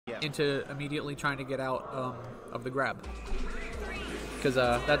into immediately trying to get out of the grab. Because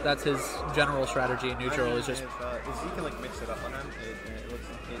that's his general strategy in neutral. Is just if Zeke can like mix it up on him, it looks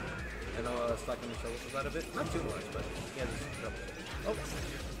like it. I know stuck in the shoulders out of it, not too much, but he has his trouble. Oh,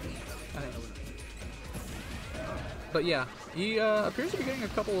 but yeah, he appears to be getting a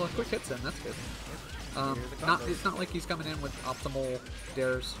couple of quick hits in. That's good. It's not like he's coming in with optimal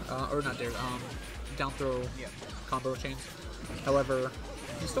dares, or not dares, down throw combo chains. However,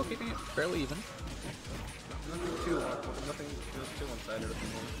 he's still keeping it fairly even. Nothing too one-sided at the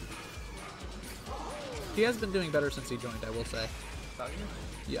moment. He has been doing better since he joined, I will say.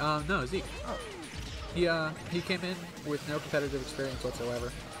 Yeah, no, Zeke. Oh. He came in with no competitive experience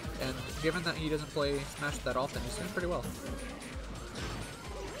whatsoever, and given that he doesn't play Smash that often, he's doing pretty well.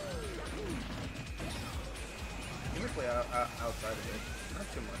 He would play outside of it,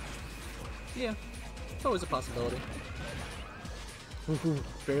 not too much. Yeah, it's always a possibility.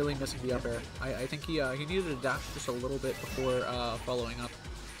 Barely missing the up air. I think he needed to dash just a little bit before following up.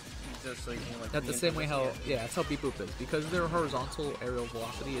 Just so you can, like, that's the same way how that's how Beep Boop is, because their horizontal aerial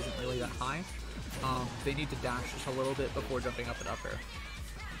velocity isn't really that high. They need to dash just a little bit before jumping up and up air.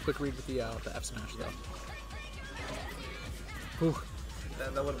 Quick read with the F smash though. Ooh.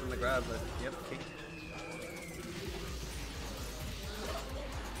 That would have been the grab, but yep.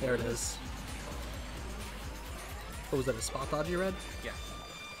 There it is. What was that, a spot dodge you read? Yeah.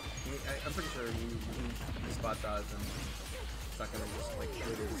 I'm pretty sure he spot dodge and it's not gonna just like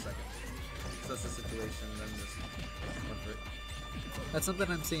wait a second. So that's the situation, then just went for it. That's something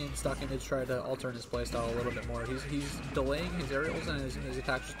I'm seeing Stock Image try to alter in his playstyle a little bit more. He's delaying his aerials and his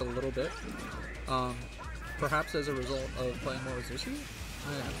attacks just a little bit. Perhaps as a result of playing more Zusi?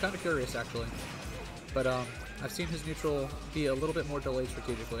 I'm kind of curious actually. But I've seen his neutral be a little bit more delayed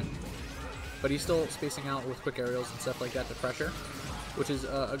strategically. But he's still spacing out with quick aerials and stuff like that to pressure, which is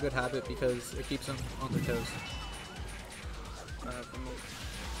a good habit because it keeps them on their toes.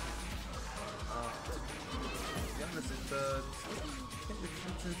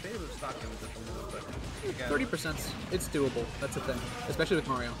 It's in favor of Stock Image at the moment, but 30%, it's doable. That's the thing, especially with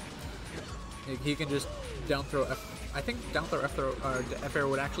Mario. He can just down throw F. I think down throw F air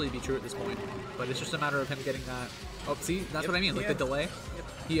would actually be true at this point, but it's just a matter of him getting that. Oh, see, that's what I mean, like the delay.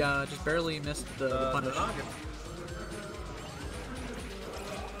 He just barely missed the punish.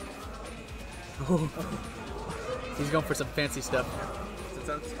 Oh. He's going for some fancy stuff.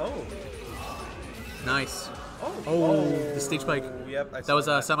 Oh. Nice. Oh, the stage spike. Yep, that was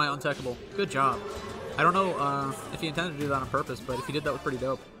semi-untechable. Good job. I don't know if he intended to do that on purpose, but if he did, that was pretty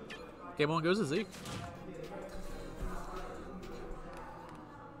dope. Game 1 goes to Zeke.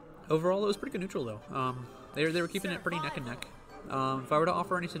 Overall, it was pretty good neutral, though. They were keeping it pretty neck and neck. If I were to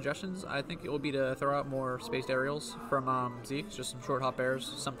offer any suggestions, I think it would be to throw out more spaced aerials from Zeke, just some short hop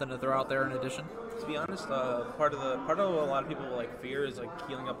airs, something to throw out there in addition. To be honest, part of what a lot of people like fear is like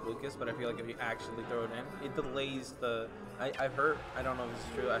healing up Lucas, but I feel like if you actually throw it in, it delays the. I've heard, I don't know if this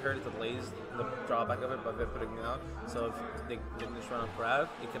is true, I heard it delays the drawback of it by putting it out. So if they didn't just run a grab,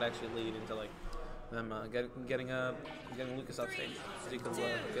 it could actually lead into like them getting Lucas off stage. So you can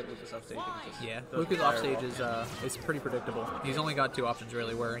get Lucas off stage. Yeah, Lucas off stage is pretty predictable. He's only got two options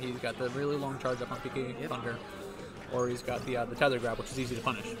really, where he's got the really long charge up on PK Thunder, or he's got the tether grab, which is easy to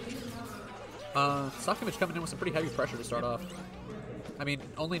punish. Stock Image coming in with some pretty heavy pressure to start off. I mean,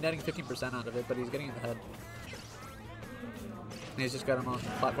 only netting 15% out of it, but he's getting in the head. And he's just got him on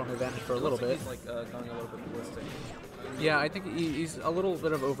platform advantage for a little bit. He's like going a little bit ballistic. Yeah, I think he's a little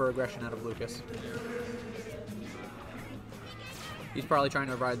bit of over-aggression out of Lucas. He's probably trying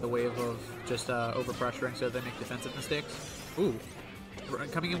to ride the wave of just over-pressuring so they make defensive mistakes. Ooh,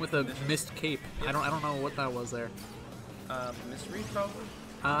 coming in with a missed cape. I don't know what that was there. Misread probably.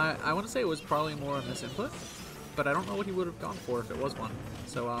 I want to say it was probably more a misinput, but I don't know what he would have gone for if it was one.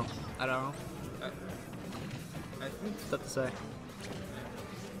 So I don't know. I think it's tough to say.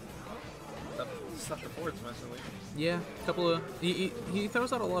 Stuff the forwards massively. Yeah, a couple of he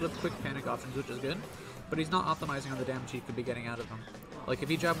throws out a lot of quick panic options, which is good, but he's not optimizing on the damage he could be getting out of them. Like if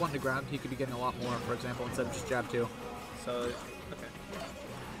he jab one to grab, he could be getting a lot more, for example, instead of just jab two. So okay.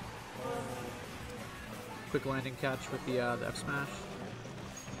 Quick landing catch with the F smash.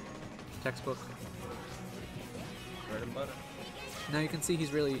 Textbook. Bread and butter. Now you can see he's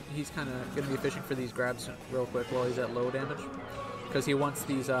kind of going to be fishing for these grabs real quick while he's at low damage, because he wants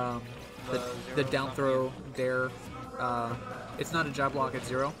these the down throw dare. It's not a jab block at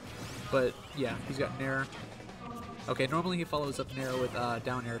 0, but yeah, he's got nair. Okay, normally he follows up nair with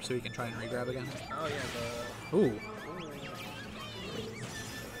down air so he can try and re-grab again. Oh yeah. Ooh.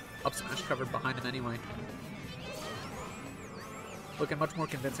 Up smash covered behind him anyway. looking much more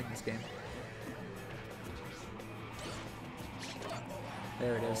convincing this game.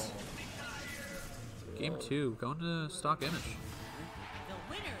 There it is. Game 2, going to stock image. The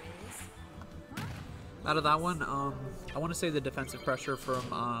winner is Out of that one, I want to say the defensive pressure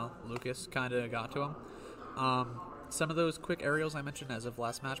from Lucas kind of got to him. Some of those quick aerials I mentioned as of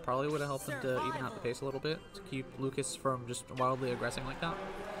last match probably would have helped him to even out the pace a little bit to keep Lucas from just wildly aggressing like that.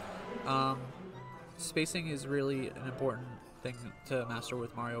 Spacing is really an important thing to master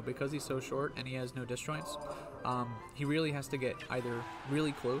with Mario because he's so short and he has no disjoints. He really has to get either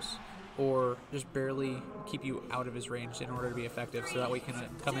really close or just barely keep you out of his range in order to be effective, so that way he can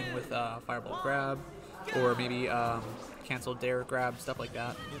come in with fireball grab or maybe cancel dare grab, stuff like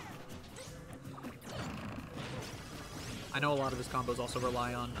that. I know a lot of his combos also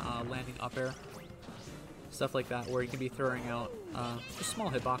rely on landing up air, stuff like that, where you can be throwing out just small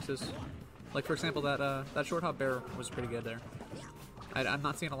hitboxes. Like for example, that short hop bear was pretty good there. I'm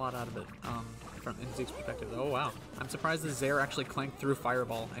not seeing a lot out of it from in Zeke's perspective. Oh wow, I'm surprised the Zaire actually clanked through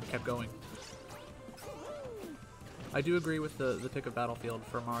fireball and kept going. I do agree with the pick of Battlefield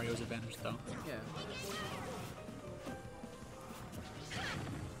for Mario's advantage though. Yeah.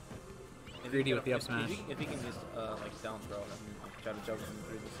 Greedy with the up smash. If he can just like down throw and try to juggle him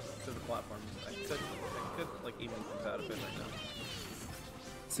through the platforms, I could like even things out of it right now.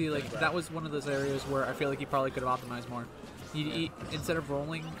 See, like that was one of those areas where I feel like he probably could have optimized more. He instead of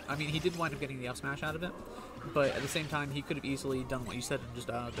rolling, I mean, he did wind up getting the up smash out of it, but at the same time, he could have easily done what you said, and just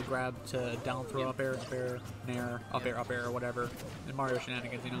the grab to down throw up air, nair, up air, or whatever, and Mario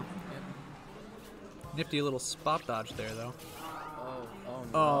shenanigans, you know. Nifty little spot dodge there, though.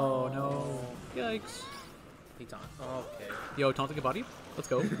 Oh no! Yikes! He taunt. Okay. Yo, taunting a body? Let's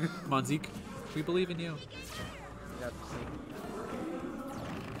go. Come on, Zeke. We believe in you.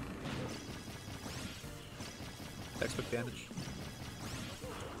 Textbook damage.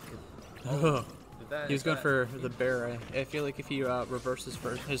 He was going for the bear. I feel like if he reverses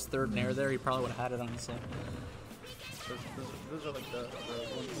for his third nair there, he probably would have had it, honestly. Those are like the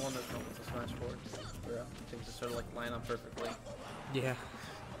one that's not with the smash forward, where things just sort of like line up perfectly. Yeah.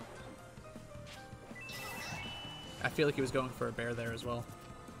 I feel like he was going for a bear there as well.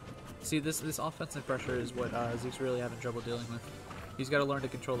 See, this offensive pressure is what Zeke's really having trouble dealing with. He's got to learn to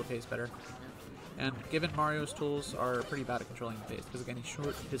control the pace better. And given Mario's tools are pretty bad at controlling the pace, because again, he's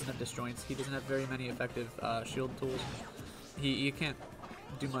short, he doesn't have disjoints, he doesn't have very many effective shield tools. He can't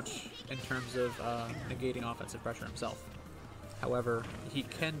do much in terms of negating offensive pressure himself. However, he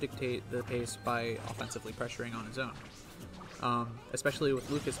can dictate the pace by offensively pressuring on his own. Especially with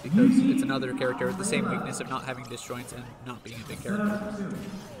Lucas, because it's another character with the same weakness of not having disjoints and not being a big character.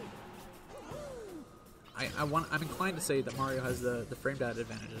 I'm inclined to say that Mario has the frame data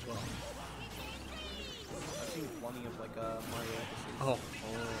advantage as well. I've seen plenty of like Mario episodes.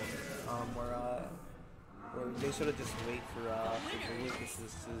 Where they sort of just wait for Lucas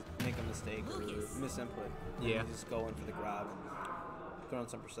to make a mistake or misinput. Yeah. And just go in for the grab and throw in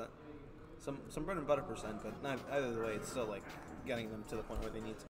some percent. Some bread and butter percent, but not either way, it's still like getting them to the point where they need to.